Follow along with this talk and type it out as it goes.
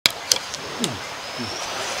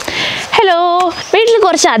Hello, വീട്ടിൽ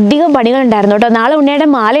കുറച്ച് അധികം പണികളുണ്ടായിരുന്നു കേട്ടോ. നാളെ ഉണ്ണിയുടെ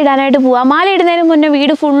മാല ഇടാനായിട്ട് പോവാം. മാല ഇടുന്നതിന് മുന്നേ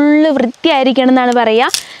വീട് ഫുള്ള് വൃത്തിയായിരിക്കണം എന്നാണ് പറയുക.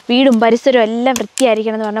 വീടും പരിസരവും എല്ലാം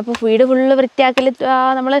വൃത്തിയായിരിക്കണം എന്ന് പറഞ്ഞപ്പോൾ വീട് ഫുള്ള് വൃത്തിയാക്കൽ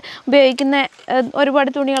നമ്മൾ ഉപയോഗിക്കുന്ന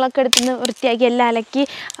ഒരുപാട് തുണികളൊക്കെ എടുത്തുനിന്ന് വൃത്തിയാക്കി എല്ലാം അലക്കി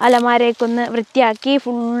അലമാരയൊക്കെ ഒന്ന് വൃത്തിയാക്കി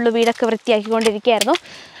ഫുള്ള് വീടൊക്കെ വൃത്തിയാക്കിക്കൊണ്ടിരിക്കുകയായിരുന്നു.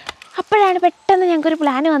 അപ്പോഴാണ് പെട്ടെന്ന് ഞങ്ങൾക്കൊരു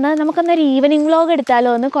പ്ലാൻ വന്നത്. നമുക്കൊന്നൊരു ഈവനിങ് വ്ലോഗ്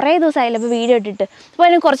എടുത്താലോ എന്ന്. കുറേ ദിവസമായില്ല അപ്പോൾ വീഡിയോ ഇട്ടിട്ട്. അപ്പോൾ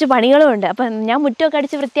അതിന് കുറച്ച് പണികളുമുണ്ട്. അപ്പം ഞാൻ മുറ്റമൊക്കെ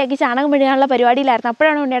അടിച്ച് വൃത്തിയാക്കി ചാണകം പിടിക്കാനുള്ള പരിപാടിയിലായിരുന്നു.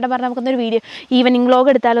 അപ്പോഴാണ് ഉണ്ണിയേട്ടൻ പറഞ്ഞത് നമുക്കൊന്നൊരു ഈവനിങ് വ്ലോഗ്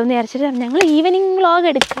എടുത്താലോ എന്ന് വിചാരിച്ചിട്ട് ഞങ്ങൾ ഈവനിങ് വ്ലോഗ്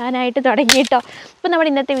എടുക്കാനായിട്ട് തുടങ്ങി കേട്ടോ. അപ്പോൾ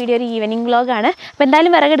നമ്മുടെ ഇന്നത്തെ വീഡിയോ ഒരു ഈവനിങ് വ്ലോഗാണ്. അപ്പോൾ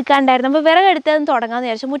എന്തായാലും വിറകെടുക്കാണ്ടായിരുന്നു. അപ്പോൾ വിറകെടുത്തതും തുടങ്ങാമെന്ന്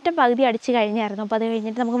വിചാരിച്ചു. മുറ്റം പകുതി അടിച്ച് കഴിഞ്ഞായിരുന്നു. അപ്പോൾ അത്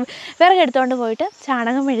കഴിഞ്ഞിട്ട് നമുക്ക് വിറകെടുത്തുകൊണ്ട് പോയിട്ട്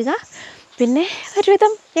ചാണകം മെഴുകുക. പിന്നെ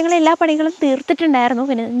ഒരുവിധം ഞങ്ങൾ എല്ലാ പണികളും തീർത്തിട്ടുണ്ടായിരുന്നു.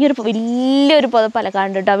 പിന്നെ ഇനിയൊരു വലിയൊരു പുതപ്പ്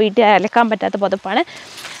അലക്കാണ്ട് കേട്ടോ. വീട്ടിൽ അലക്കാൻ പറ്റാത്ത പുതപ്പാണ്.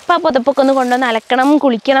 അപ്പോൾ ആ പുതപ്പൊക്കെ ഒന്ന് കൊണ്ടുവന്ന് അലക്കണം,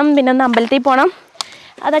 കുളിക്കണം, പിന്നെ ഒന്ന് അമ്പലത്തിൽ പോകണം.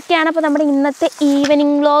 അതൊക്കെയാണ് അപ്പോൾ നമ്മുടെ ഇന്നത്തെ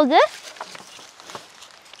ഈവനിങ് വ്ലോഗ്.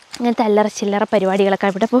 ഇങ്ങനത്തെ അല്ലറ ചില്ലറ പരിപാടികളൊക്കെ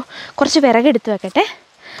ഇവിടെ. അപ്പോൾ കുറച്ച് വിറകെടുത്ത് വെക്കട്ടെ.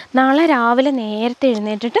 നാളെ രാവിലെ നേരത്തെ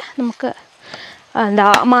എഴുന്നേറ്റിട്ട് നമുക്ക്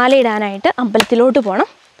മാലയിടാനായിട്ട് അമ്പലത്തിലോട്ട് പോകണം.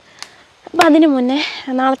 അപ്പോൾ അതിന് മുന്നേ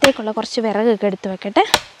നാളത്തേക്കുള്ള കുറച്ച് വിറകൊക്കെ എടുത്ത് വെക്കട്ടെ.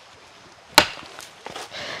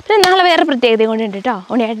 പിന്നെ നാളെ വേറെ പ്രത്യേകതയും കൂടി ഉണ്ട് കേട്ടോ.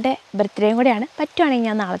 ഉണ്ണിയേട്ടൻ്റെ ബർത്ത്ഡേയും കൂടെയാണ്. പറ്റുവാണെങ്കിൽ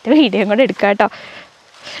ഞാൻ നാളത്തെ വീഡിയോയും കൂടെ എടുക്കാം കേട്ടോ.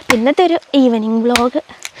 ഇന്നത്തെ ഒരു ഈവനിങ് വ്ലോഗ്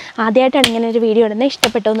ആദ്യമായിട്ടാണ് ഇങ്ങനെ ഒരു വീഡിയോ ഇടുന്നത്.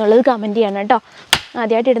 ഇഷ്ടപ്പെട്ടോ എന്നുള്ളത് കമൻറ്റ് ചെയ്യണം കേട്ടോ.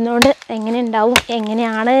 ആദ്യമായിട്ട് ഇടുന്നതുകൊണ്ട് എങ്ങനെ ഉണ്ടാവും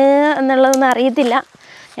എങ്ങനെയാണ് എന്നുള്ളതൊന്നും അറിയത്തില്ല.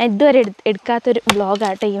 ഞാൻ ഇതുവരെ എടുക്കാത്തൊരു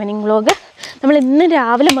വ്ലോഗാട്ടോ ഈവനിങ് വ്ലോഗ്. നമ്മൾ ഇന്ന്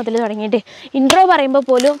രാവിലെ മുതൽ തുടങ്ങിയിട്ട് ഇൻട്രോ പറയുമ്പോൾ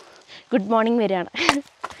പോലും ഗുഡ് മോർണിംഗ് വരികയാണ്.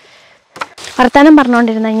 വർത്തമാനം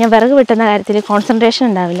പറഞ്ഞുകൊണ്ടിരുന്ന കഴിഞ്ഞാൽ വിറക് വെട്ടുന്ന കാര്യത്തിൽ കോൺസെൻട്രേഷൻ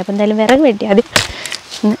ഉണ്ടാവില്ല. അപ്പോൾ എന്തായാലും വിറക് വെട്ടിയാൽ മതി.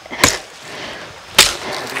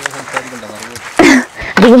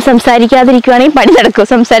 അധികം സംസാരിക്കാതിരിക്കുവാണെങ്കിൽ പണി നടക്കും.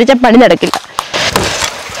 സംസാരിച്ചാൽ പണി നടക്കില്ല.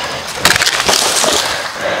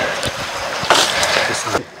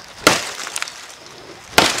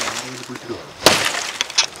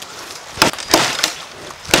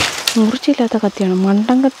 മൂർച്ചയില്ലാത്ത കത്തിയാണ്,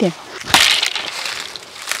 മണ്ടൻ കത്തിയാണ്.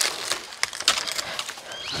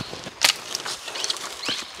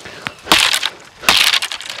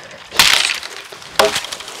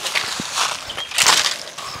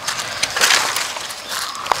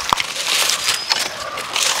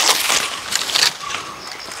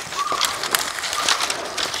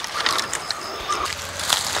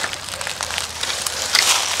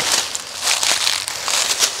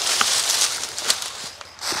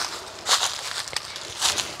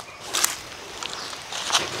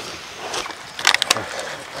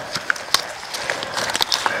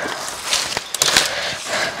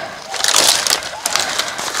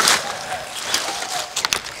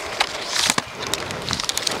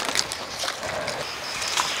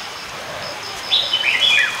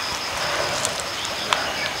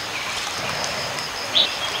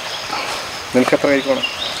 എനിക്ക് 3.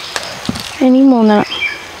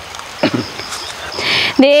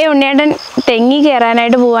 ദേ ഉണ്ണിയേട്ടൻ തെങ്ങി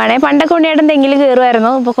കയറാനായിട്ട് പോവുകയാണെ. പണ്ടൊക്കെ ഉണ്ണിയേട്ടൻ തെങ്ങിൽ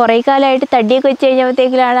കയറുമായിരുന്നു. ഇപ്പോൾ കുറേ കാലമായിട്ട് തടിയൊക്കെ വെച്ച്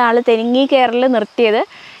കഴിഞ്ഞപ്പോഴത്തേക്കിലാണ് ആൾ തെങ്ങി കയറൽ നിർത്തിയത്.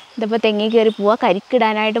 ഇതിപ്പോൾ തെങ്ങി കയറി പോവുക.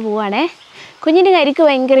 കരിക്കിടാനായിട്ട് പോവുകയാണേ. കുഞ്ഞിൻ്റെ കരിക്ക്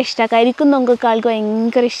ഭയങ്കര ഇഷ്ടമാണ്. കരിക്കും നൊങ്കൊക്കെ ആൾക്ക്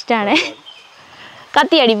ഭയങ്കര ഇഷ്ടമാണ്.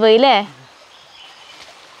 കത്തി അടിപ്പോയില്ലേ.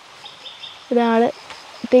 ഒരാൾ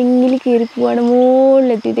തെങ്ങിൽ കയറി പോവാണ്.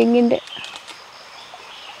 മുകളിലെത്തി. തെങ്ങിൻ്റെ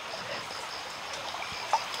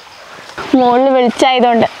മുകളിൽ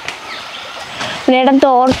വെളിച്ചായതുകൊണ്ട് ഉണ്ണിയേട്ടൻ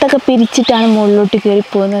തോർത്തൊക്കെ പിരിച്ചിട്ടാണ് മുകളിലോട്ട് കയറി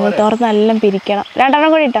പോകുന്നത്. തോർത്ത് നല്ല പിരിക്കണം. 2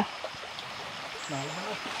 കൂടി ഇട്ടോ.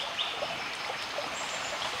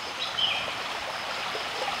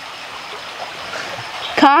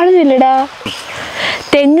 കാണുന്നില്ലടാ.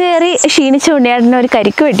 തെങ്ങ് കയറി ക്ഷീണിച്ച ഉണ്ണിയേട്ടന് ഒരു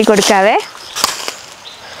കരിക്ക് വെട്ടി കൊടുക്കാവേ.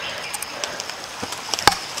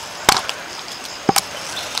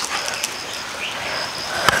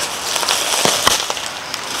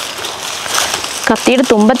 കത്തിയുടെ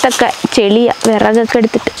തുമ്പത്തൊക്കെ ചെളിയ വിറകൊക്കെ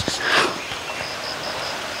എടുത്തിട്ട്.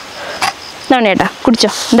 ഉണ്ണിയേട്ടാ കുടിച്ചോ,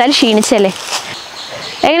 എന്തായാലും ക്ഷീണിച്ചല്ലേ.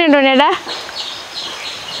 എങ്ങനെയുണ്ടോ ഉണ്ണിയേട്ടാ?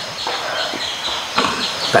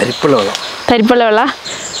 തരിപ്പുള്ള വെള്ളം.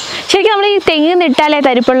 ശരിക്കും നമ്മൾ ഈ തെങ്ങിൽ നിന്ന് ഇട്ടാലേ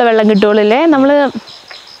തരിപ്പുള്ള വെള്ളം കിട്ടുള്ളൂ അല്ലേ. നമ്മൾ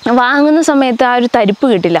വാങ്ങുന്ന സമയത്ത് ആ ഒരു തരിപ്പ്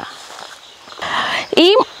കിട്ടില്ല.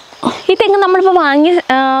 ഈ തെങ്ങ് നമ്മളിപ്പോൾ വാങ്ങിയ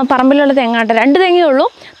പറമ്പിലുള്ള തെങ്ങാട്ടെ. 2 തെങ്ങേ ഉള്ളൂ.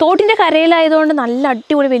 തോട്ടിൻ്റെ കരയിലായതുകൊണ്ട് നല്ല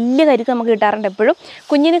അടിപൊളി വലിയ കരിക്ക് നമുക്ക് കിട്ടാറുണ്ട് എപ്പോഴും.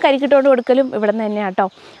 കുഞ്ഞിന് കരിക്കിട്ടുകൊണ്ട് കൊടുക്കലും ഇവിടെ നിന്ന് തന്നെയാണ് കേട്ടോ.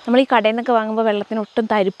 നമ്മൾ ഈ കടയിൽ നിന്നൊക്കെ വാങ്ങുമ്പോൾ വെള്ളത്തിന് ഒട്ടും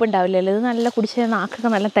തരിപ്പുണ്ടാവില്ലല്ലോ. ഇത് നല്ല കുടിച്ച നാക്കൊക്കെ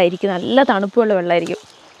നല്ല തരിക്കും. നല്ല തണുപ്പുള്ള വെള്ളമായിരിക്കും.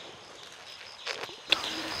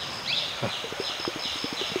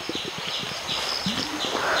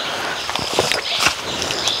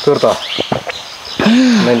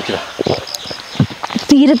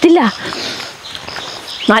 തീരത്തില്ല.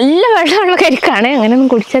 നല്ല വെള്ളമുള്ള കരിക്കാണ്. അങ്ങനെയൊന്നും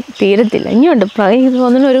കുടിച്ചാൽ തീരത്തില്ല. ഇനിയുണ്ട്. എനിക്ക്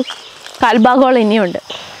തോന്നുന്നു ഒരു കാൽഭാഗോളം ഇനിയുണ്ട്.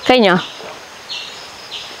 കഴിഞ്ഞോ?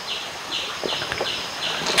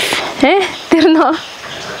 തീർന്നോ?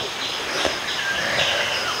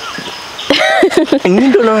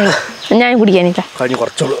 ഞാൻ കുടിക്കാനിട്ടാ.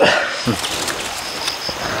 കുറച്ചോളൂ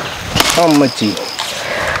അമ്മച്ചി.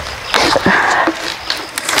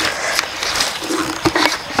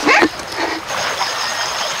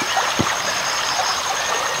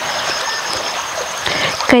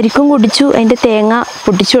 കരിക്കും കുടിച്ചു, അതിൻ്റെ തേങ്ങ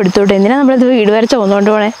പൊട്ടിച്ചു കൊടുത്തോട്ടെ. എന്തിനാ നമ്മളിത് വീട് വരെ ചുമന്നുകൊണ്ട്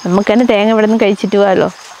പോണേ? നമുക്ക് തന്നെ തേങ്ങ ഇവിടെ നിന്ന് കഴിച്ചിട്ട് പോകാമല്ലോ.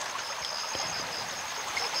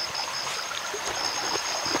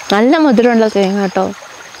 നല്ല മധുരമുള്ള തേങ്ങ കേട്ടോ.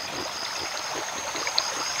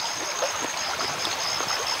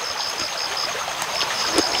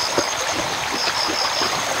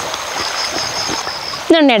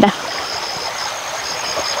 ഇതുണ്ടേട്ടാ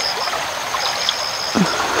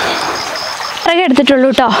ഇറങ്ങി എടുത്തിട്ടുള്ളൂ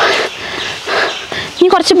കേട്ടോ. ഇനി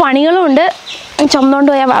കുറച്ച് പണികളും ഉണ്ട്. ചുമന്നുകൊണ്ട്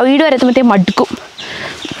പോയാൽ വീട് വരെത്തുമ്പോഴത്തേക്ക് മടുക്കും.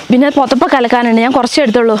 പിന്നെ പുതപ്പ് കലക്കാനുണ്ട്. ഞാൻ കുറച്ചേ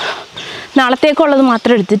എടുത്തുള്ളൂ, നാളത്തേക്കുള്ളത്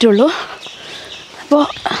മാത്രമേ എടുത്തിട്ടുള്ളൂ. അപ്പോൾ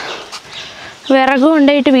വിറക്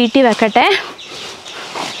കൊണ്ടുപോയിട്ട് വീട്ടിൽ വെക്കട്ടെ.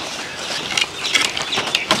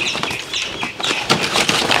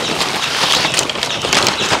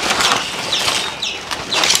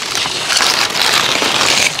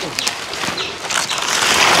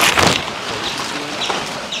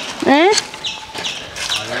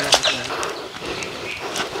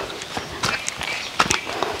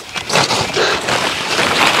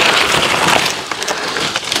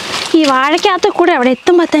 ഈ വാഴയ്ക്കകത്ത് കൂടെ അവിടെ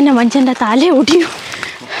എത്തുമ്പോൾ തന്നെ മനുഷ്യൻ്റെ തല ഒടിയും.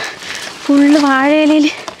 ഫുള്ള് വാഴയിലയിൽ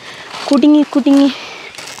കുടുങ്ങി കുടുങ്ങി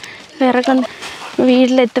വിറകുണ്ട്.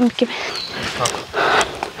 വീട്ടിലെത്തുമ്പോഴേക്കും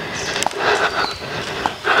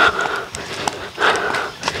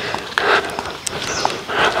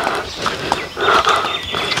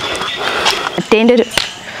മറ്റേൻ്റെ ഒരു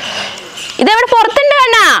ഇതെവിടെ പുറത്തുണ്ട്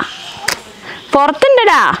കണ്ണാ,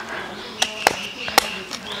 പുറത്തുണ്ടടാ.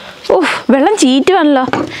 ഓഹ് വെള്ളം ചീറ്റ് വന്നല്ലോ.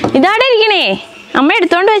 ഇതാടെ ഇരിക്കണേ, അമ്മ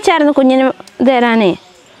എടുത്തോണ്ട് വെച്ചായിരുന്നു കുഞ്ഞിന് തരാനേ.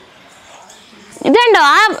 ഇതുണ്ടോ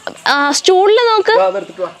ആ സ്റ്റൂളിൽ നോക്ക്,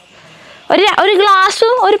 ഒരു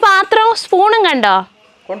ഗ്ലാസും ഒരു പാത്രവും സ്പൂണും കണ്ടോ.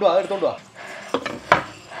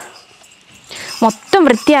 മൊത്തം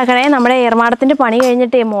വൃത്തിയാക്കണേ. നമ്മുടെ ഏർമാടത്തിൻ്റെ പണി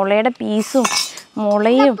കഴിഞ്ഞിട്ടേ മുളയുടെ പീസും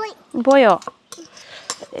മുളയും പോയോ,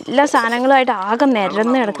 എല്ലാ സാധനങ്ങളുമായിട്ട് ആകെ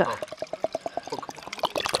നിരന്ന് കിടക്കുക.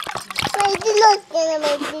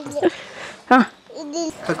 ആ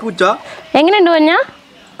എങ്ങനെയുണ്ട് കുഞ്ഞാ?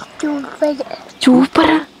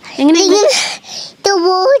 സൂപ്പറാ. എങ്ങനെ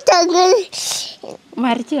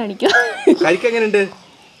മരച്ച് കാണിക്കോ?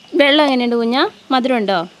 വെള്ളം എങ്ങനെയുണ്ട് കുഞ്ഞാ? മധുരം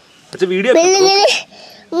ഉണ്ടോ?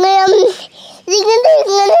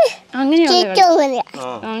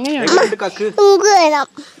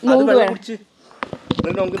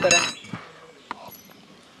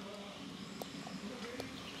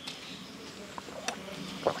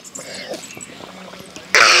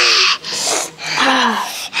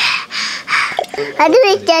 അത്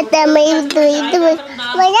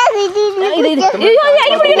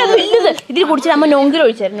ഇതിൽ കുടിച്ചിട്ട് അമ്മ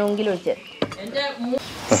നൊങ്കിലൊഴിച്ചായിരുന്നു. നൊങ്കിലൊഴിച്ചാൽ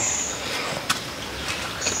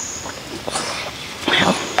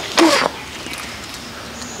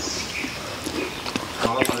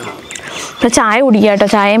ചായ കുടിക്കുക കേട്ടോ.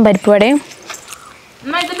 ചായയും പരിപ്പുവടയും.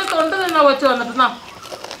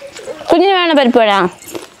 കുഞ്ഞിന് വേണം പരിപ്പുവട?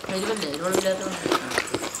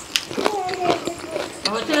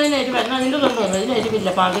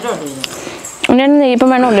 നെയ്യപ്പം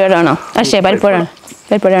വേണം, ഉള്ളിയോടാണോ? പക്ഷേ പരിപ്പുവട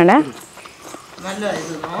വേണ്ടേ?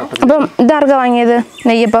 അപ്പം ഇതാർക്കാ വാങ്ങിയത്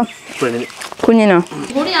നെയ്യപ്പം? കുഞ്ഞിനോ?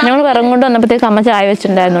 ഞങ്ങൾ വിറകും കൊണ്ട് വന്നപ്പോഴത്തേക്ക് അമ്മ ചായ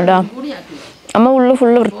വെച്ചിട്ടുണ്ടായിരുന്നു കേട്ടോ. അമ്മ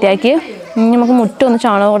ഫുള്ള് വൃത്തിയാക്കി. ഇനി നമുക്ക് മുറ്റം ഒന്ന്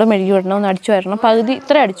ചാണകം കൂടെ മെഴുകി വിടണം, ഒന്ന് അടിച്ചു വരണം. പകുതി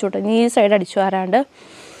ഇത്ര അടിച്ചു വിട്ടോ, ഇനി ഈ സൈഡ് അടിച്ചു വരാണ്ട്.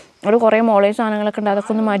 അവിടെ കുറേ മോളേജ് സാധനങ്ങളൊക്കെ ഉണ്ട്,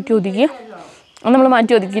 അതൊക്കെ ഒന്ന് മാറ്റി ഒതുക്കി. അത് നമ്മൾ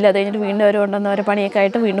മാറ്റി ഒതുക്കിയില്ല. അത് കഴിഞ്ഞിട്ട് വീണ്ടും അവർ കൊണ്ടുവന്ന ഓരോ പണിയൊക്കെ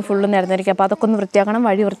ആയിട്ട് വീണ്ടും ഫുള്ള് നിരന്നിരിക്കും. അപ്പോൾ അതൊക്കെ ഒന്ന് വൃത്തിയാക്കണം,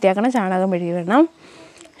 വഴി വൃത്തിയാക്കണം, ചാണകം മെഴുകി വിടണം.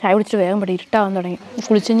 ചായ കുടിച്ചിട്ട് വേഗം പടി ഇരുട്ടാവാൻ തുടങ്ങി.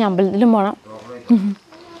 കുളിച്ച് കഴിഞ്ഞ് അമ്പലത്തിലും പോകണം.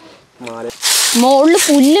 മുകളിൽ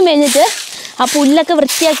പുല്ല് മേഞ്ഞിട്ട് ആ പുല്ലൊക്കെ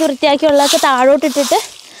വൃത്തിയാക്കി ഉള്ളതൊക്കെ താഴോട്ടിട്ടിട്ട്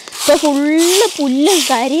ഇപ്പോൾ ഫുള്ള് പുല്ലും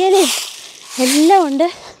കരിയലയും എല്ലാം ഉണ്ട്.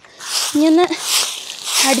 ഇനി ഒന്ന്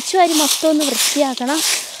അടിച്ചു വാരി മൊത്തം ഒന്ന് വൃത്തിയാക്കണം.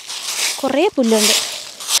 കുറേ പുല്ലുണ്ട്.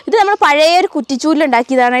 ഇത് നമ്മൾ പഴയൊരു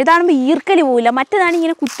കുറ്റിച്ചൂലുണ്ടാക്കിയതാണ്. ഇതാകുമ്പോൾ ഈർക്കലി പോവില്ല. മറ്റേതാണ്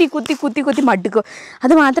ഇങ്ങനെ കുത്തി മടുക്കും.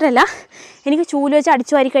 അത് മാത്രമല്ല, എനിക്ക് ചൂല് വെച്ച്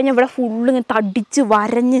അടിച്ചു വാരി കഴിഞ്ഞാൽ ഇവിടെ ഫുള്ള് ഇങ്ങനെ തടിച്ച്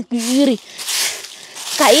വരഞ്ഞ് കീറി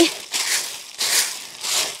കൈ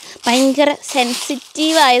ഭയങ്കര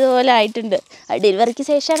സെൻസിറ്റീവ് ആയതുപോലെ ആയിട്ടുണ്ട്. ഡെലിവറിക്ക്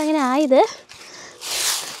ശേഷമാണ് അങ്ങനെ ആയത്.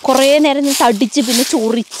 കുറേ നേരം ഞാൻ തടിച്ച് പിന്നെ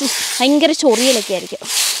ചൊറിച്ച് ഭയങ്കര ചൊറിയലൊക്കെ ആയിരിക്കും.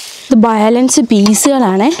 ഇത് ബാലൻസ്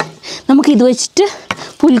പീസുകളാണ്. നമുക്കിത് വെച്ചിട്ട്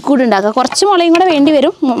പുൽക്കൂട് ഉണ്ടാക്കാം. കുറച്ച് മുളയും കൂടെ വേണ്ടി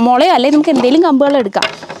വരും. മുളയോ അല്ലെങ്കിൽ നമുക്ക് എന്തെങ്കിലും കമ്പുകൾ എടുക്കാം.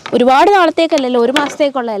 ഒരുപാട് നാളത്തേക്കല്ലല്ലോ, 1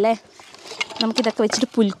 മാസത്തേക്കുള്ളതല്ലേ. നമുക്കിതൊക്കെ വെച്ചിട്ട്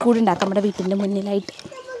പുൽക്കൂട് ഉണ്ടാക്കാം നമ്മുടെ വീട്ടിൻ്റെ മുന്നിലായിട്ട്.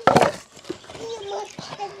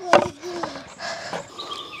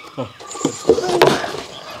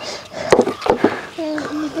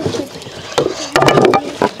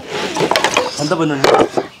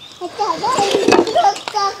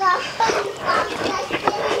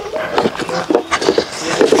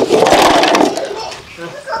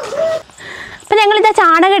 അപ്പം ഞങ്ങളിതാ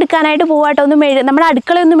ചാണകം എടുക്കാനായിട്ട് പോവാട്ടോ. നമ്മുടെ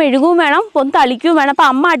അടുക്കളയൊന്ന് മെഴുകുകയും വേണം, ഒന്ന് തളിക്കുകയും വേണം. അപ്പം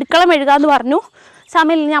അമ്മ അടുക്കള മെഴുകാമെന്ന് പറഞ്ഞു.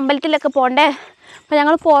 സമയമില്ല, അമ്പലത്തിലൊക്കെ പോകണ്ടേ. അപ്പം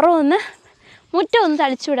ഞങ്ങൾ പുറമൊന്ന് മുറ്റം ഒന്ന്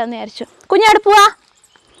തളിച്ചു വിടാമെന്ന് വിചാരിച്ചു. കുഞ്ഞാട് പോവാ.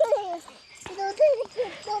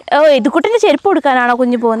 ഇത് കുട്ടിൻ്റെ ചെരുപ്പ് കൊടുക്കാനാണോ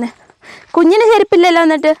കുഞ്ഞ് പോകുന്നത്? കുഞ്ഞിന് ചെരുപ്പില്ലല്ലോ.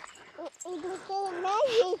 എന്നിട്ട്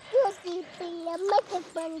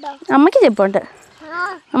അമ്മയ്ക്ക് ചെരുപ്പുണ്ട്.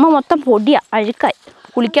 അമ്മ മൊത്തം പൊടിയാ, അഴുക്കായി.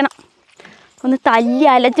 കുളിക്കണം. ഒന്ന് തല്ലി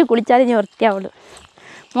അലച്ച് കുളിച്ചാലേ ഞാൻ വൃത്തിയാവുള്ളൂ.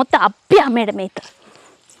 മൊത്തം അപ്പി അമ്മയുടെ മേത്ത്.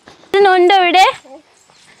 ഉണ്ടോ ഇവിടെ?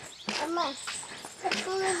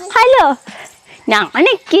 ഹലോ,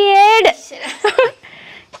 ഞാനക്കേട്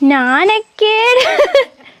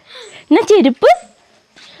എന്നാ ചെരുപ്പ്,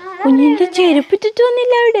 കുഞ്ഞിൻ്റെ ചെരുപ്പിട്ടിട്ട്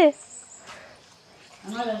വന്നില്ല അവിടെ.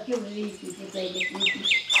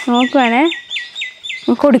 നോക്കുവാണേ,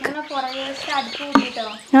 കൊടുക്ക.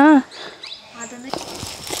 ആ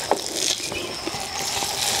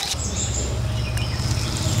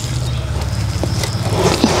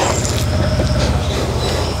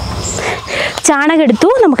ചാണകം എടുത്തു.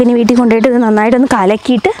 നമുക്കിനി വീട്ടിൽ കൊണ്ടുപോയിട്ട് ഇത് നന്നായിട്ടൊന്ന്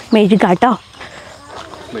കലക്കിയിട്ട് മെഴുകാട്ടോ.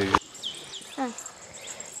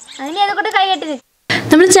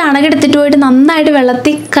 നമ്മൾ ചാണകം എടുത്തിട്ട് പോയിട്ട് നന്നായിട്ട്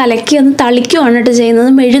വെള്ളത്തിൽ കലക്കി ഒന്ന് തളിക്കുകയാണ് കേട്ടോ ചെയ്യുന്നത്.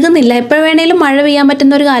 മെഴുകുന്നില്ല. എപ്പോഴും വേണേലും മഴ പെയ്യാൻ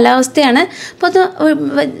പറ്റുന്ന ഒരു കാലാവസ്ഥയാണ്. അപ്പോൾ അത്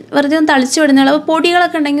വെറുതെ ഒന്ന് തളിച്ച് വിടുന്നുള്ളൂ. അപ്പോൾ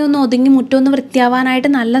പൊടികളൊക്കെ ഉണ്ടെങ്കിൽ ഒന്ന് ഒതുങ്ങി മുറ്റം ഒന്ന് വൃത്തിയാവാനായിട്ട്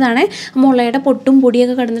നല്ലതാണ്. മുളയുടെ പൊട്ടും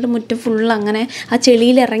പൊടിയൊക്കെ കിടന്നിട്ട് മുറ്റം ഫുള്ള് അങ്ങനെ ആ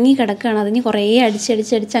ചെളിയിൽ ഇറങ്ങി കിടക്കുകയാണ്. അതിന് കുറേ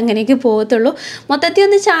അടിച്ചടിച്ചടിച്ച് അങ്ങനെയൊക്കെ പോകത്തുള്ളൂ. മൊത്തത്തിൽ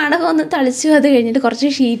ഒന്ന് ചാണകം ഒന്ന് തളിച്ചു. അത് കഴിഞ്ഞിട്ട്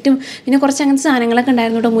കുറച്ച് ഷീറ്റും പിന്നെ കുറച്ച് അങ്ങനത്തെ സാധനങ്ങളൊക്കെ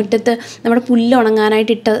ഉണ്ടായിരുന്നു കേട്ടോ മുറ്റത്ത്. നമ്മുടെ പുല്ല്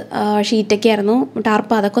ഉണങ്ങാനായിട്ട് ഇട്ട ഷീറ്റൊക്കെ ആയിരുന്നു,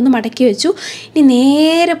 ടാർപ്പ്. അതൊക്കെ ഒന്ന് മടക്കി വെച്ചു. ഇനി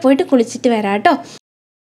നേരെ പോയിട്ട് കുളിച്ചിട്ട് വരാം കേട്ടോ.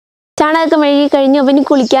 ചാണകമൊക്കെ മെഴുകി കഴിഞ്ഞു. അപ്പം ഇനി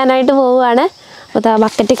കുളിക്കാനായിട്ട് പോവുകയാണ്. അപ്പോൾ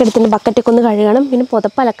ബക്കറ്റൊക്കെ എടുത്തിട്ടുണ്ട്. ബക്കറ്റൊക്കെ ഒന്ന് കഴുകണം. പിന്നെ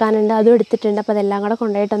പുതപ്പ് അലക്കാനുണ്ട്, അതും എടുത്തിട്ടുണ്ട്. അപ്പോൾ അതെല്ലാം കൂടെ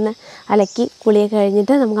കൊണ്ടുപോയിട്ടൊന്ന് അലക്കി കുളിയൊക്കെ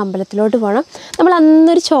കഴിഞ്ഞിട്ട് നമുക്ക് അമ്പലത്തിലോട്ട് പോകണം. നമ്മൾ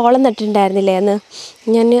അന്നൊരു ചോളം നട്ടിട്ടുണ്ടായിരുന്നില്ലേ, അന്ന്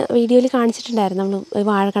ഞാൻ വീഡിയോയിൽ കാണിച്ചിട്ടുണ്ടായിരുന്നു. നമ്മൾ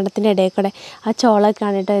വാഴക്കണ്ടത്തിൻ്റെ ഇടയിൽ കൂടെ ആ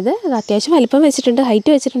ചോളമൊക്കെയാണ് കേട്ടോ. ഇത് അത്യാവശ്യം വലിപ്പം വെച്ചിട്ടുണ്ട്, ഹൈറ്റ്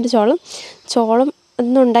വെച്ചിട്ടുണ്ട്. ചോളം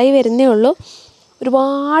ഒന്നുണ്ടായി വരുന്നേ ഉള്ളൂ.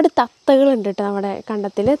 ഒരുപാട് തത്തകളുണ്ട് കേട്ടോ നമ്മുടെ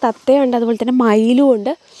കണ്ടത്തിൽ. തത്തയുണ്ട്, അതുപോലെ തന്നെ മയിലും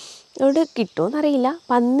ഉണ്ട്. അതുകൊണ്ട് കിട്ടുമോയെന്നറിയില്ല.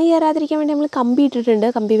 പന്നി കയറാതിരിക്കാൻ വേണ്ടി നമ്മൾ കമ്പി ഇട്ടിട്ടുണ്ട്.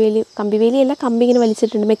 കമ്പിവേലിയല്ല, കമ്പി ഇങ്ങനെ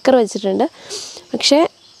വലിച്ചിട്ടുണ്ട്, മെക്കർ വെച്ചിട്ടുണ്ട്. പക്ഷേ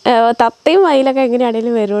തത്തയും മയിലൊക്കെ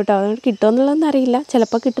എങ്ങനെയാണെങ്കിലും വരും കേട്ടോ. അതുകൊണ്ട് കിട്ടുമെന്നുള്ളതൊന്നും അറിയില്ല.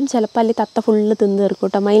 ചിലപ്പോൾ കിട്ടും, ചിലപ്പോൾ അല്ലെങ്കിൽ തത്ത ഫുള്ള് തിന്ന് തീർക്കും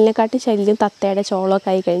കേട്ടോ. മയിലിനെക്കാട്ടി ശല്യം തത്തയുടെ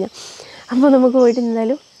ചോളമൊക്കെ ആയി കഴിഞ്ഞാൽ. അപ്പോൾ നമുക്ക് പോയിട്ട്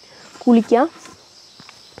എന്തായാലും കുളിക്കാം.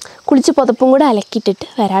 കുളിച്ച് പുതപ്പും കൂടെ അലക്കിയിട്ടിട്ട്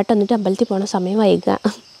വരാട്ടോ. എന്നിട്ട് അമ്പലത്തിൽ പോകണ സമയം വൈകുക.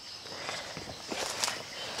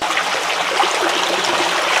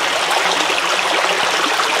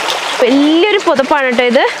 വലിയൊരു പുതപ്പാണ് കേട്ടോ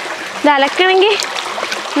ഇത്. അലക്കണമെങ്കിൽ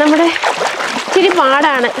നമ്മുടെ ഇച്ചിരി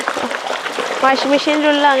പാടാണ്. വാഷിംഗ്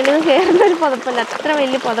മെഷീനിലുള്ള അങ്ങനെയൊന്നും കയറുന്നൊരു പുതപ്പല്ല, അത്ര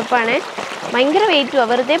വലിയ പുതപ്പാണ്. ഭയങ്കര വെയിറ്റുമാണ്.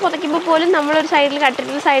 വെറുതെ പുതയ്ക്കുമ്പോൾ പോലും നമ്മളൊരു സൈഡിൽ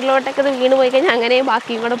കട്ടിൻ്റെ സൈഡിലോട്ടൊക്കെ ഇത് വീണ് പോയി കഴിഞ്ഞാൽ അങ്ങനെ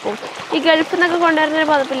ബാക്കിയും കൂടെ പോകും. ഈ ഗൾഫിൽ നിന്നൊക്കെ കൊണ്ടുവരുന്നൊരു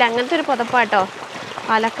പുതപ്പില്ല, അങ്ങനത്തെ ഒരു പുതപ്പാട്ടോ.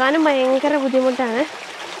 അലക്കാനും ഭയങ്കര ബുദ്ധിമുട്ടാണ്.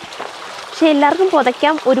 പക്ഷെ എല്ലാവർക്കും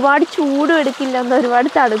പുതയ്ക്കാം. ഒരുപാട് ചൂടും എടുക്കില്ല, ഒന്നും ഒരുപാട്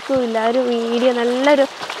തണുക്കുമില്ല. ഒരു മീഡിയം നല്ലൊരു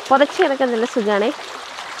പുതച്ച് കിടക്കാൻ നല്ല സുഖമാണ്.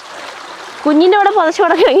 കുഞ്ഞിൻ്റെ കൂടെ പുതച്ച്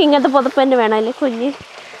കിടക്കണമെങ്കിൽ ഇങ്ങനത്തെ പുതപ്പ് തന്നെ വേണം. അല്ലെങ്കിൽ കുഞ്ഞ്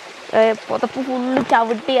പുതപ്പ് ഫുള്ള്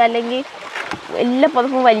ചവിട്ടി അല്ലെങ്കിൽ എല്ലാ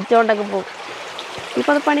പുതപ്പും വലിച്ചുകൊണ്ടൊക്കെ പോകും. ഈ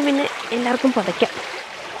പുതപ്പാണെങ്കിൽ പിന്നെ എല്ലാവർക്കും പുതയ്ക്കാം.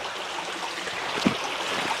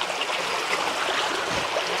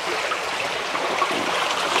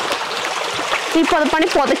 ഈ പുതപ്പാണി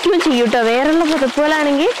പുതയ്ക്കുകയും ചെയ്യും കേട്ടോ. വേറെയുള്ള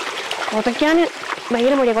പുതപ്പുകളാണെങ്കിൽ പുതയ്ക്കാൻ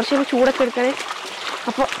ഭയങ്കര മടിയാണ്. കുറച്ച് ചൂടൊക്കെ എടുക്കണേ,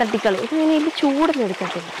 അപ്പോൾ തട്ടിക്കളി. ഇത് ഇങ്ങനെ ഇതിൽ ചൂടൊന്നും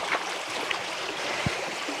എടുക്കത്തില്ല.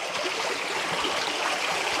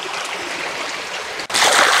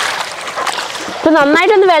 ഇപ്പം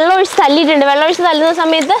നന്നായിട്ടൊന്ന് വെള്ളം ഒഴിച്ച് തല്ലിയിട്ടുണ്ട്. വെള്ളം ഒഴിച്ച് തല്ലുന്ന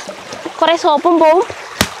സമയത്ത് കുറേ സോപ്പും പോവും,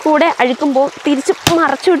 കൂടെ അഴുക്കും പോവും. തിരിച്ച്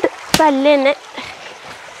മറച്ചു വിട്ട് തല്ല് തന്നെ.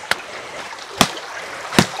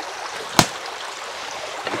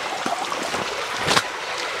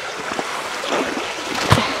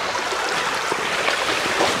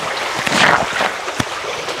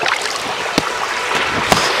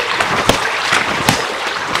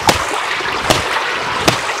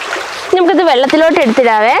 നമുക്കിത് വെള്ളത്തിലോട്ട്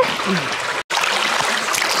എടുത്തിടാവേ.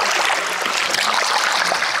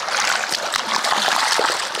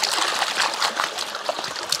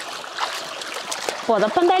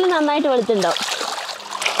 പുതപ്പ് എന്തായാലും നന്നായിട്ട് വെളുത്തുണ്ടാവും.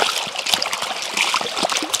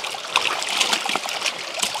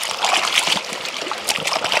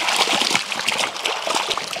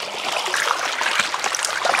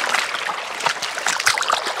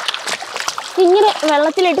 ഇങ്ങനെ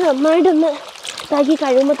വെള്ളത്തിലിട്ട് നന്നായിട്ടൊന്ന് ഇതാക്കി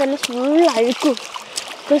കഴിയുമ്പോൾ തന്നെ ഫുൾ അഴുക്കും.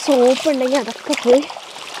 ഇപ്പോൾ സോപ്പ് ഉണ്ടെങ്കിൽ അതൊക്കെ പോയി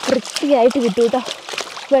വൃത്തിയായിട്ട് കിട്ടും കേട്ടോ.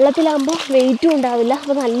 വെള്ളത്തിലാകുമ്പോൾ വെയിറ്റും ഉണ്ടാവില്ല.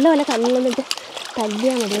 അപ്പോൾ നല്ലപോലെ കണ്ണിൽ നിന്നിട്ട്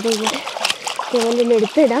തല്ലിയാൽ മതി. അത് കഴിഞ്ഞിട്ട് ഇതുപോലെ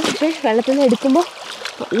എടുത്തിടാം. പക്ഷേ വെള്ളത്തിൽ നിന്ന് എടുക്കുമ്പോൾ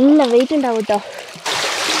നല്ല വെയിറ്റ് ഉണ്ടാവും കേട്ടോ.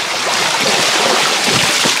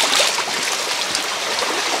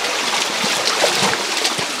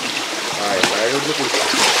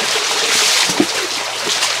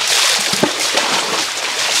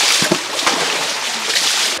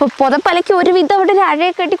 ഇപ്പോൾ പുതപ്പലയ്ക്ക് ഒരുവിധം അവിടെ ഒരു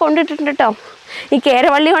അഴയൊക്കെ കെട്ടി കൊണ്ടിട്ടുണ്ട് കേട്ടോ. ഈ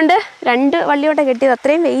കേരവള്ളി കൊണ്ട് 2 വള്ളിയോടെ കെട്ടിയത്.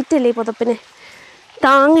 അത്രയും വെയിറ്റ് അല്ലേ ഈ പുതപ്പിന്,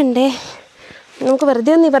 താങ്ങണ്ടേ. നമുക്ക്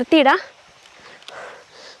വെറുതെ ഒന്ന് നിവർത്തിയിടാം.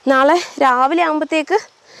 നാളെ രാവിലെ ആകുമ്പോഴത്തേക്ക്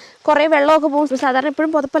കുറേ വെള്ളമൊക്കെ പോകും. സാധാരണ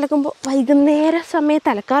എപ്പോഴും പുതപ്പലക്കുമ്പോൾ വൈകുന്നേര സമയത്ത്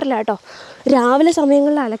അലക്കാറില്ല കേട്ടോ, രാവിലെ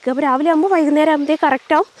സമയങ്ങളിൽ അലക്കുക. അപ്പോൾ രാവിലെ ആകുമ്പോൾ വൈകുന്നേരം ആകുമ്പോഴത്തേക്ക്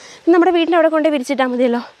കറക്റ്റാവും. നമ്മുടെ വീടിൻ്റെ അവിടെ കൊണ്ടേ വിരിച്ചിട്ടാൽ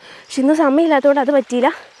മതിയല്ലോ. പക്ഷെ ഇന്ന് സമയമില്ലാത്തതുകൊണ്ട് അത്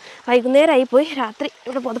പറ്റിയില്ല. വൈകുന്നേരമായി പോയി. രാത്രി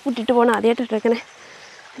ഇവിടെ പുതപ്പിട്ടിട്ട് പോകണം, ആദ്യമായിട്ട് ഇട്ടേക്കണേ.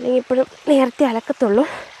 അല്ലെങ്കിൽ ഇപ്പോഴും നേരത്തെ അലക്കത്തുള്ളൂ.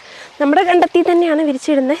 നമ്മുടെ കണ്ടെത്തി തന്നെയാണ്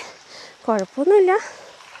വിരിച്ചിടുന്നത്, കുഴപ്പമൊന്നുമില്ല.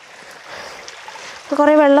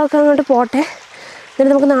 കുറേ വെള്ളമൊക്കെ അങ്ങോട്ട് പോട്ടെ.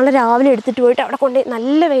 എന്നിട്ട് നമുക്ക് നാളെ രാവിലെ എടുത്തിട്ട് പോയിട്ട് അവിടെ കൊണ്ട്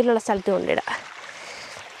നല്ല വെയിലുള്ള സ്ഥലത്ത് കൊണ്ടിടാം.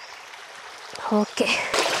 ഓക്കെ.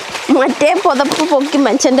 മറ്റേ പുതപ്പ് പൊക്കി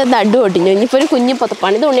മനുഷ്യൻ്റെ നടു ഒട്ടിഞ്ഞു. ഇനിയിപ്പോൾ ഒരു കുഞ്ഞു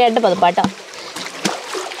പുതപ്പാണ്. ഇത് ഉണ്ണിയായിട്ട് പുതപ്പാട്ടോ.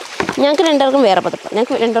 ഞങ്ങൾക്ക് 2 പേർക്കും വേറെ പുതപ്പ്.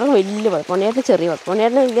 ഞങ്ങൾക്ക് 2 പേർക്കും വലിയ പുതപ്പ്. ഉണ്ണിയായിട്ട് ചെറിയ പുതപ്പ്.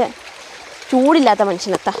 ഉണ്ണിയായിട്ട് വലിയ ചൂടില്ലാത്ത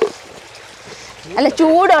മനുഷ്യനെത്താ, അല്ല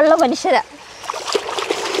ചൂടുള്ള മനുഷ്യരാ.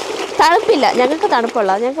 തണുപ്പില്ല, ഞങ്ങൾക്ക്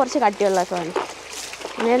തണുപ്പുള്ള, ഞങ്ങൾക്ക് കുറച്ച് കട്ടിയുള്ളതൊക്കെ വേണം.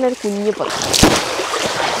 ഉണ്ണിയായിട്ടൊരു കുഞ്ഞു പുതപ്പ്.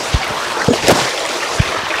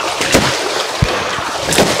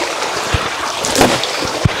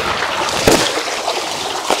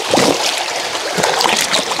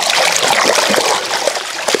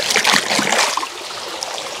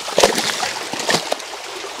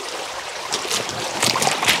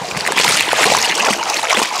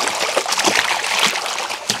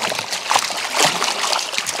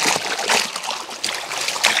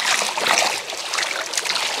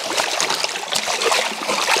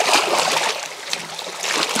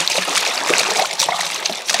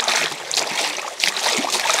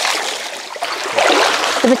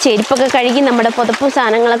 ഇപ്പോൾ ചെരുപ്പൊക്കെ കഴുകി നമ്മുടെ പുതപ്പും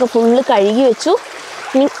സാധനങ്ങളൊക്കെ ഫുള്ള് കഴുകി വെച്ചു.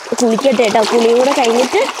 ഇനി കുളിക്കട്ടെ കേട്ടോ. കുളിയും കൂടെ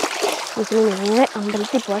കഴിഞ്ഞിട്ട് നമുക്ക് നേരെ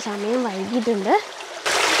അമ്പലത്തിൽ പോകാൻ സമയം വൈകിട്ടുണ്ട്.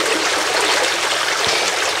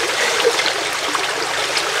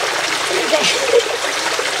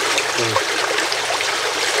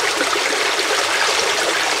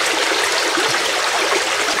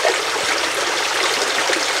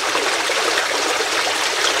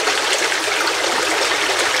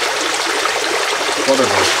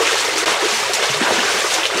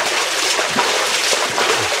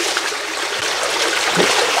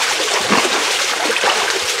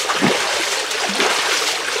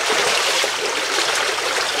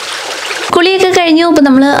 കുളിയൊക്കെ കഴിഞ്ഞു. അപ്പോൾ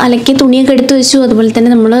നമ്മൾ അലക്കിയ തുണിയൊക്കെ എടുത്ത് വെച്ചു. അതുപോലെ തന്നെ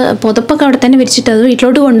നമ്മൾ പുതപ്പൊക്കെ അവിടെ തന്നെ വിരിച്ചിട്ട് അത്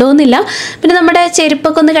വീട്ടിലോട്ട് കൊണ്ടുപോകുന്നില്ല. പിന്നെ നമ്മുടെ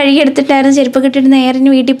ചെരുപ്പൊക്കെ ഒന്ന് കഴുകി എടുത്തിട്ടായിരുന്നു. ചെരുപ്പൊക്കെ ഇട്ടിട്ട് നേരെ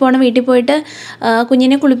വീട്ടിൽ പോകണം. വീട്ടിൽ പോയിട്ട്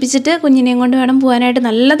കുഞ്ഞിനെ കുളിപ്പിച്ചിട്ട് കുഞ്ഞിനെയും കൊണ്ട് വേണം പോകാനായിട്ട്.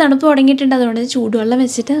 നല്ല തണുപ്പ് തുടങ്ങിയിട്ടുണ്ട്, അതുകൊണ്ട് ചൂടുവെള്ളം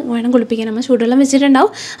വെച്ചിട്ട് വേണം കുളിപ്പിക്കാൻ. അമ്മ ചൂടുവെള്ളം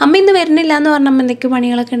വെച്ചിട്ടുണ്ടാവും. അമ്മ ഇന്ന് വരുന്നില്ല എന്ന് പറഞ്ഞാൽ അമ്മ എന്തൊക്കെ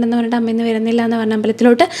പണികളൊക്കെ ഉണ്ടെന്ന് പറഞ്ഞിട്ട് അമ്മ ഇന്ന് വരുന്നില്ല എന്ന് പറഞ്ഞ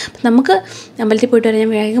അമ്പലത്തിലോട്ട്. നമുക്ക് അമ്പലത്തിൽ പോയിട്ട് വരാം.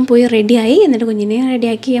 ഞാൻ വേഗം പോയി റെഡിയായി. എന്നിട്ട് കുഞ്ഞിനെ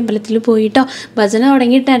റെഡിയാക്കി അമ്പലത്തിൽ പോയിട്ടോ. ഭജന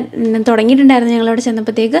തുടങ്ങിയിട്ടുണ്ടായിരുന്നു. ഞങ്ങളവിടെ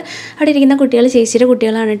ചെന്നപ്പോഴത്തേക്ക് അവിടെ ഇരിക്കുന്ന കുട്ടികൾ ചേച്ചിയുടെ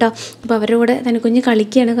കുട്ടികളാണ് കേട്ടോ. അപ്പോൾ അവരുടെ കൂടെ തന്നെ കുഞ്ഞ്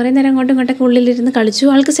കളിക്കുകയാണ്. കുറേ നേരം അങ്ങോട്ടും ഇങ്ങോട്ടൊക്കെ ഉള്ളിലിരുന്ന് കളിച്ചു.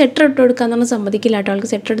 ആൾക്ക് സ്വെറ്റർ ഇട്ട് കൊടുക്കാമെന്നൊന്നും സമ്മതിക്കില്ല കേട്ടോ. ആൾക്ക്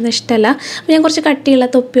സ്വെറ്റർ ഇടുന്ന ഇഷ്ടമല്ല. അപ്പോൾ ഞാൻ കുറച്ച് കട്ടിയുള്ള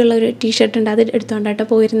തൊപ്പിയുള്ള ഒരു ടീഷർട്ട് ഉണ്ട്, അത് എടുത്തുകൊണ്ടാട്ടോ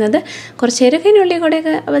പോയിരുന്നത്. കുറച്ച് നേരമൊക്കെ അതിനുള്ളിൽ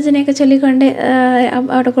കൂടെയൊക്കെ ഭജനയൊക്കെ ചൊല്ലിക്കൊണ്ട്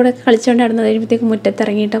അവിടെ കൂടെ കളിച്ചുകൊണ്ട് നടന്നത്. കഴിയുമ്പോഴത്തേക്ക്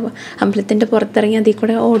മുറ്റത്തിറങ്ങിയിട്ട് അമ്പലത്തിൻ്റെ പുറത്തിറങ്ങി അതിൽ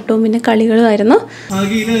കൂടെ ഓട്ടവും പിന്നെ കളികളുമായിരുന്നു.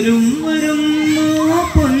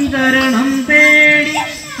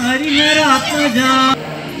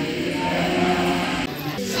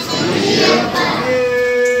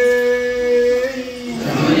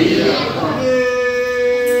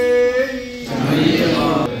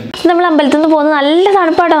 നമ്മൾ അമ്പലത്തിൽ നിന്ന് പോകുന്നത് നല്ല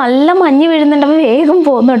തണുപ്പാട്ടോ, നല്ല മഞ്ഞ് വീഴുന്നുണ്ട്. അപ്പോൾ വേഗം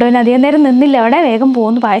പോകുന്നു കേട്ടോ. പിന്നെ അധികം നേരം നിന്നില്ല അവിടെ, വേഗം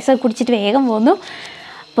പോകുന്നു. പായസമൊക്കെ കുടിച്ചിട്ട് വേഗം പോകുന്നു.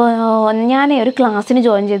 അപ്പോൾ ഞാൻ ഒരു ക്ലാസ്സിന്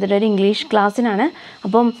ജോയിൻ ചെയ്തിട്ട്, ഒരു ഇംഗ്ലീഷ് ക്ലാസ്സിനാണ്.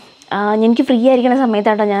 അപ്പം എനിക്ക് ഫ്രീ ആയിരിക്കുന്ന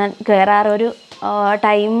സമയത്താട്ടോ ഞാൻ കയറാറ്. ഒരു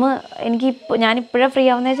ടൈം ഞാനിപ്പോഴേ ഫ്രീ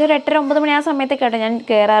ആവുന്ന വെച്ചാൽ ഒരു 8-9 മണി ആ സമയത്തൊക്കെ കേട്ടോ ഞാൻ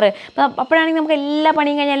കയറാറ്. അപ്പം അപ്പോഴാണെങ്കിൽ നമുക്ക് എല്ലാ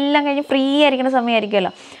പണിയും കഴിഞ്ഞ് എല്ലാം കഴിഞ്ഞ് ഫ്രീ ആയിരിക്കുന്ന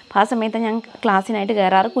സമയമായിരിക്കുമല്ലോ. അപ്പോൾ ആ സമയത്ത് ഞാൻ ക്ലാസ്സിനായിട്ട്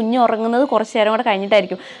കയറാറ്. കുഞ്ഞ് ഉറങ്ങുന്നത് കുറച്ച് നേരം കൂടെ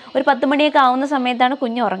കഴിഞ്ഞിട്ടായിരിക്കും. ഒരു 10 മണിയൊക്കെ ആവുന്ന സമയത്താണ്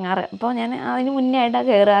കുഞ്ഞ് ഉറങ്ങാറ്. അപ്പോൾ ഞാൻ അതിന് മുന്നേ ആയിട്ടാണ്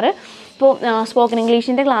കയറാറ്. ഇപ്പോൾ സ്പോക്കൺ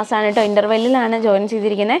ഇംഗ്ലീഷിൻ്റെ ക്ലാസ്സാണ് കേട്ടോ, ഇൻ്റർവെല്ലിലാണ് ജോയിൻ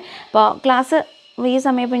ചെയ്തിരിക്കുന്നത്. അപ്പോൾ ക്ലാസ് ഈ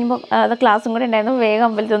സമയം കഴിയുമ്പോൾ അത് ക്ലാസ്സും കൂടെ ഉണ്ടായിരുന്നു. വേഗം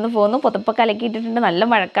അമ്പലത്തിൽ നിന്ന് പോന്നു. പുതപ്പൊക്കെ അലക്കിയിട്ടിട്ടുണ്ട്. നല്ല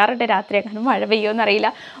മഴക്കാറുണ്ട് രാത്രിയൊക്കെ. മഴ പെയ്യുമെന്ന് അറിയില്ല.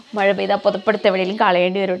 മഴ പെയ്താൽ പുതപ്പെടുത്ത് എവിടെയെങ്കിലും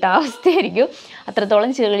കളയേണ്ടി വരും കേട്ടോ, അവസ്ഥയായിരിക്കും.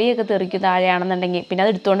 അത്രത്തോളം ചെളിയൊക്കെ തെറിക്കും താഴെയാണെന്നുണ്ടെങ്കിൽ. പിന്നെ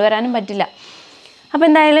അത് എടുത്തുകൊണ്ട് വരാനും പറ്റില്ല. അപ്പോൾ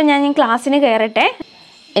എന്തായാലും ഞാൻ ക്ലാസ്സിന് കയറട്ടെ.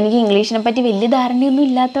 എനിക്ക് ഇംഗ്ലീഷിനെ പറ്റി വലിയ ധാരണയൊന്നും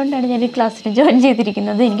ഇല്ലാത്തതുകൊണ്ടാണ് ഞാൻ ഈ ക്ലാസ്സിന് ജോയിൻ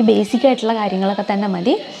ചെയ്തിരിക്കുന്നത്. എനിക്ക് ബേസിക് ആയിട്ടുള്ള കാര്യങ്ങളൊക്കെ തന്നെ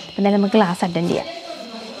മതി. എന്തായാലും നമുക്ക് ക്ലാസ് അറ്റൻഡ് ചെയ്യാം.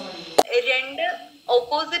 രണ്ട്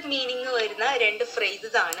ഓപ്പോസിറ്റ് മീനിങ് വരുന്ന രണ്ട്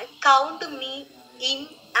ഫ്രേസസ് ആണ് count me in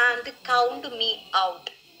and count me out.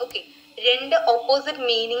 Okay, രണ്ട് ഓപ്പോസിറ്റ്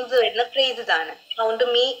മീനിങ്സ് വരുന്ന ഫ്രേസസ് ആണ് count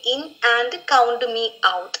me in and count me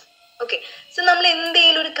out. Okay, so നമ്മൾ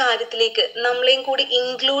എന്തെങ്കിലും ഒരു കാര്യത്തിലേക്ക് നമ്മളെയും കൂടി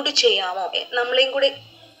ഇൻക്ലൂഡ് ചെയ്യാമോ, നമ്മളെയും കൂടി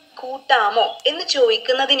കൂട്ടാമോ എന്ന്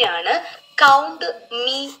ചോദിക്കുന്നതിനാണ് കൗണ്ട്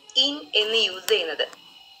മീ ഇൻ എന്ന് യൂസ് ചെയ്യുന്നത്.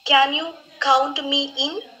 Can you count me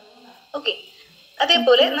in? Okay,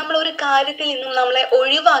 അതേപോലെ നമ്മൾ ഒരു കാര്യത്തിൽ നിന്നും നമ്മളെ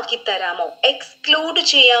ഒഴിവാക്കി തരാമോ, എക്സ്ക്ലൂഡ്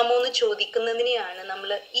ചെയ്യാമോ എന്ന് ചോദിക്കുന്നതിനെയാണ് നമ്മൾ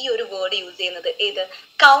ഈ ഒരു വേർഡ് യൂസ് ചെയ്യുന്നത്. ഏത്?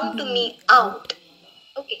 Count me out.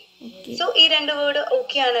 Okay, so ഈ രണ്ട് വേർഡ്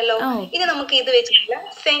ഓക്കെ ആണല്ലോ. ഇനി നമുക്ക് ഇത് വെച്ചിട്ടുള്ള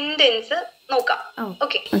സെന്റൻസ് നോക്കാം.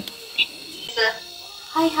 Okay,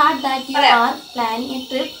 I heard that you are planning a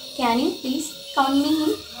trip. Can you please count me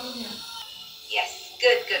in? Yes,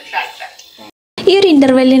 good, right. ഈ ഒരു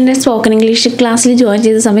ഇൻ്റർവെല്ലിൻ്റെ സ്പോക്കൺ ഇംഗ്ലീഷ് ക്ലാസ്സിൽ ജോയിൻ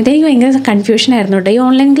ചെയ്ത സമയത്ത് എനിക്ക് ഭയങ്കര കൺഫ്യൂഷൻ ആയിരുന്നു കേട്ടോ. ഈ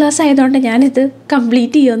ഓൺലൈൻ ക്ലാസ് ആയതുകൊണ്ട് ഞാനിത്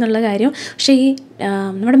കംപ്ലീറ്റ് ചെയ്യുമെന്നുള്ള കാര്യം. പക്ഷേ ഈ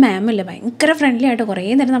നമ്മുടെ മാമല്ലേ ഭയങ്കര ഫ്രണ്ട്ലി ആയിട്ട് കുറേ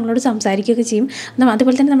നേരം നമ്മളോട് സംസാരിക്കുകയൊക്കെ ചെയ്യും.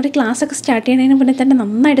 അതുപോലെ തന്നെ നമ്മുടെ ക്ലാസ്സൊക്കെ സ്റ്റാർട്ട് ചെയ്യുന്നതിന് മുന്നേ തന്നെ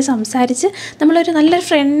നന്നായിട്ട് സംസാരിച്ച് നമ്മളൊരു നല്ലൊരു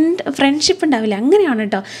ഫ്രണ്ട്ഷിപ്പ് ഉണ്ടാവില്ല, അങ്ങനെയാണ്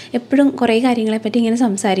കേട്ടോ. എപ്പോഴും കുറേ കാര്യങ്ങളെപ്പറ്റി ഇങ്ങനെ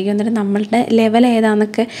സംസാരിക്കും. എന്നിട്ട് നമ്മളുടെ ലെവൽ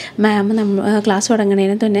ഏതാണെന്നൊക്കെ മാം ക്ലാസ്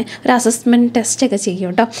തുടങ്ങുന്നതിന് തന്നെ ഒരു അസസ്മെൻറ്റ് ടെസ്റ്റൊക്കെ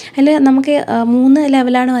ചെയ്യും കേട്ടോ. അതിൽ നമുക്ക് 3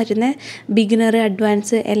 ലെവലാണ് വരുന്നത്: ബിഗിനർ,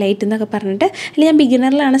 അഡ്വാൻസ്, എലൈറ്റ് എന്നൊക്കെ പറഞ്ഞിട്ട്. അതിൽ ഞാൻ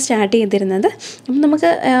ബിഗിനറിലാണ് സ്റ്റാർട്ട് ചെയ്തിരുന്നത്. അപ്പം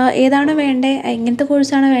നമുക്ക് ഏതാണോ വേണ്ടത്, എങ്ങനത്തെ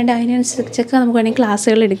കോഴ്സാണോ വേണ്ടത്, അതിനനുസരിച്ചൊക്കെ നമുക്ക് വേണമെങ്കിൽ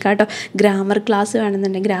ക്ലാസ്സുകൾ എടുക്കാം കേട്ടോ. ഗ്രാമർ ക്ലാസ്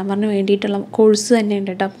വേണമെന്നുണ്ടെങ്കിൽ ഗ്രാമറിന് വേണ്ടിയിട്ടുള്ള കോഴ്സ് തന്നെ ഉണ്ട്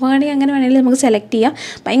കേട്ടോ. അപ്പോൾ വേണമെങ്കിൽ അങ്ങനെ വേണമെങ്കിൽ നമുക്ക് സെലക്ട് ചെയ്യാം.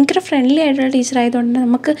 ഭയങ്കര ഫ്രണ്ട്ലി ആയിട്ടുള്ള ടീച്ചറായതുകൊണ്ട്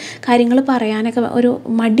നമുക്ക് കാര്യങ്ങൾ പറയാനൊക്കെ ഒരു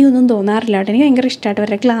മടിയൊന്നും തോന്നാറില്ല കേട്ടോ. എനിക്ക് ഭയങ്കര ഇഷ്ടമായിട്ട്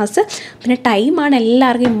അവരുടെ ക്ലാസ്. പിന്നെ ടൈമാണ്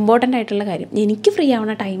എല്ലാവർക്കും ഇമ്പോർട്ടൻ്റ് ആയിട്ടുള്ള കാര്യം. എനിക്ക് ഫ്രീ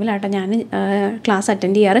ആവുന്ന ടൈമിലാട്ടോ ഞാൻ ക്ലാസ്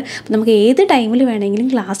അറ്റൻഡ് ചെയ്യാറ്. അപ്പോൾ നമുക്ക് ഏത് ടൈമിൽ വേണമെങ്കിലും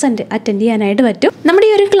ക്ലാസ് അറ്റൻഡ് ചെയ്യാനായിട്ട് പറ്റും. നമ്മുടെ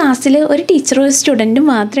ഈ ഒരു ക്ലാസ്സിൽ ഒരു ടീച്ചറും ഒരു സ്റ്റുഡൻറ്റും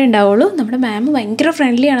മാത്രമേ ഉണ്ടാവുള്ളൂ. നമ്മുടെ മാം ഭയങ്കര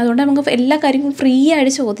ഫ്രണ്ട്ലിയാണ്. അതുകൊണ്ട് നമുക്ക് എല്ലാ കാര്യങ്ങളും ഫ്രീ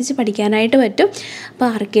ആയിട്ട് ചോദിച്ച് പഠിക്കാനായിട്ട് പറ്റും. അപ്പോൾ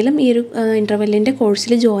ആർക്കെങ്കിലും ഈ ഒരു ഇൻ്റർവെല്ലിൻ്റെ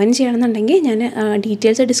കോഴ്സിൽ ജോയിൻ ചെയ്യണമെന്നുണ്ടെങ്കിൽ ഞാൻ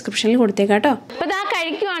ഡീറ്റെയിൽസ് ഡിസ്ക്രിപ്ഷനിൽ കൊടുത്തേക്കാം കേട്ടോ. അപ്പോൾ ഇതാ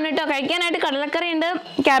കഴിക്കുവാണ് കേട്ടോ. കഴിക്കാനായിട്ട് കടലക്കറി ഉണ്ട്,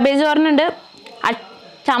 ക്യാബേജ് തോരനുണ്ട്,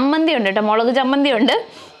 ചമ്മന്തി ഉണ്ട് കേട്ടോ, മുളക് ചമ്മന്തി ഉണ്ട്.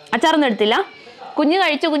 അച്ചാറൊന്നും എടുത്തില്ല. കുഞ്ഞ്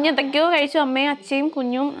കഴിച്ചു. കുഞ്ഞ് എന്തൊക്കെയോ കഴിച്ചു. അമ്മയും അച്ഛയും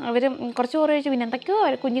കുഞ്ഞും അവർ കുറച്ച് ചോറ് കഴിച്ചു. പിന്നെ എന്തൊക്കെയോ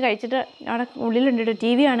കുഞ്ഞ് കഴിച്ചിട്ട് അവിടെ ഉള്ളിലുണ്ട് കേട്ടോ,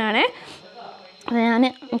 TV കാണുകയാണേ. അത് ഞാൻ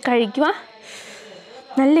കഴിക്കുക.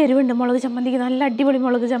 നല്ല എരിവുണ്ട് മുളക് ചമ്മന്തിക്ക്. നല്ല അടിപൊളി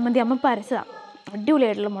മുളക് ചമ്മന്തി അമ്മ പരച്ചതാണ്.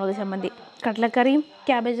 അടിപൊളിയായിട്ടുള്ള മുളക് ചമ്മന്തി. കടലക്കറിയും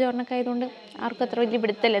ക്യാബേജ് തോരനൊക്കെ ആയതുകൊണ്ട് ആർക്കും അത്ര വലിയ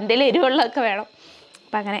പിടുത്തല്ല, എന്തെങ്കിലും എരിവുള്ളതൊക്കെ വേണം.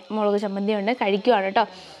 അപ്പം അങ്ങനെ മുളക് ചമ്മന്തി ഉണ്ട്. കഴിക്കുവാണ് കേട്ടോ.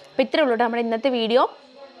 അപ്പോൾ ഇത്രേ ഉള്ളൂ കേട്ടോ നമ്മുടെ ഇന്നത്തെ വീഡിയോ.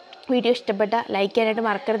 ഇഷ്ടപ്പെട്ട ലൈക്ക് ചെയ്യാനായിട്ട്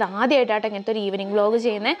മറക്കരുത്. ആദ്യമായിട്ടാട്ടോ ഇങ്ങനത്തെ ഒരു ഈവനിങ് വ്ലോഗ്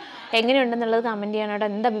ചെയ്യുന്നത്. എങ്ങനെയുണ്ടെന്നുള്ളത് കമൻറ്റ് ചെയ്യണം കേട്ടോ.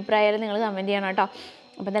 എന്ത് അഭിപ്രായമായാലും നിങ്ങൾ കമൻറ്റ് ചെയ്യണം കേട്ടോ.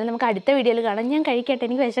 അപ്പോൾ എന്തായാലും നമുക്ക് അടുത്ത വീഡിയോയിൽ കാണാം. ഞാൻ കഴിക്കട്ടെ,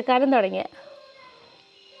 എനിക്ക് വിശക്കാനും തുടങ്ങിയ.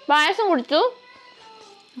 പായസം കുടിച്ചു,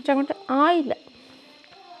 പക്ഷെ അങ്ങോട്ട് ആയില്ല.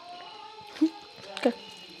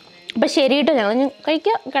 അപ്പം ശരി കേട്ടോ, ഞങ്ങൾ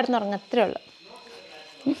കഴിക്കുക, കിടന്നുറങ്ങുക, അത്രേ ഉള്ളൂ.